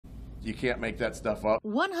You can't make that stuff up.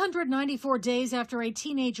 194 days after a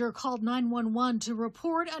teenager called 911 to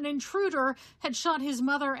report an intruder had shot his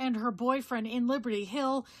mother and her boyfriend in Liberty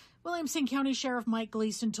Hill, Williamson County Sheriff Mike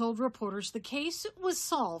Gleason told reporters the case was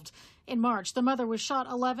solved. In March, the mother was shot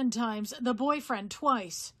 11 times, the boyfriend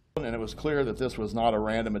twice. And it was clear that this was not a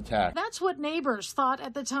random attack. That's what neighbors thought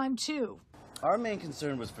at the time, too. Our main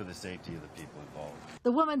concern was for the safety of the people involved.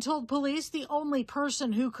 The woman told police the only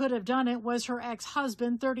person who could have done it was her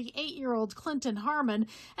ex-husband, 38-year-old Clinton Harmon,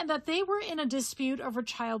 and that they were in a dispute over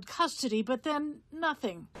child custody, but then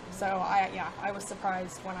nothing. So I was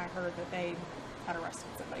surprised when I heard that they had arrested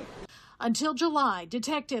somebody. Until July,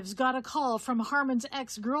 detectives got a call from Harmon's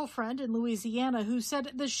ex-girlfriend in Louisiana who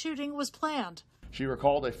said the shooting was planned. She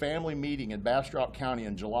recalled a family meeting in Bastrop County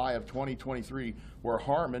in July of 2023 where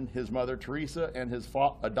Harmon, his mother Teresa, and his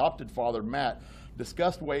adopted father Matt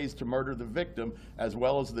discussed ways to murder the victim, as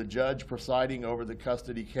well as the judge presiding over the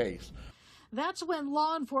custody case. That's when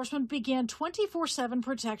law enforcement began 24/7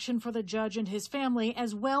 protection for the judge and his family,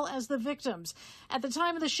 as well as the victims. At the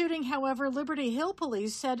time of the shooting, however, Liberty Hill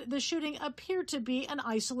police said the shooting appeared to be an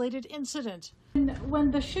isolated incident.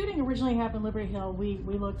 When the shooting originally happened in Liberty Hill, we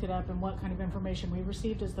looked it up, and what kind of information we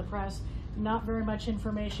received as the press, not very much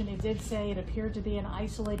information. It did say it appeared to be an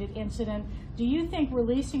isolated incident. Do you think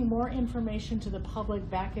releasing more information to the public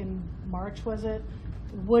back in March, was it,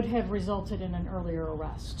 would have resulted in an earlier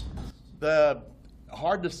arrest?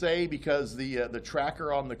 Hard to say, because the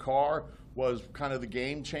tracker on the car was kind of the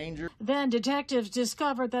game changer. Then detectives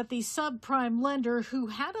discovered that the subprime lender who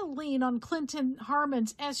had a lien on Clinton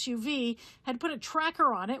Harmon's SUV had put a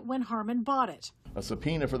tracker on it when Harmon bought it. A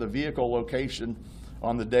subpoena for the vehicle location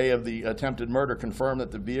on the day of the attempted murder confirmed that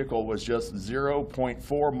the vehicle was just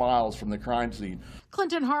 0.4 miles from the crime scene.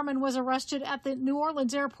 Clinton Harmon was arrested at the New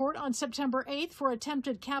Orleans airport on September 8th for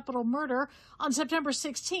attempted capital murder. On September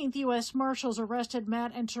 16th, U.S. Marshals arrested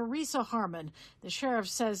Matt and Teresa Harmon. The sheriff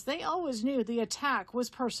says they always knew the attack was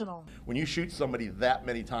personal. When you shoot somebody that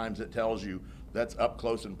many times, it tells you that's up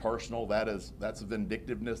close and personal. That's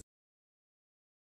vindictiveness.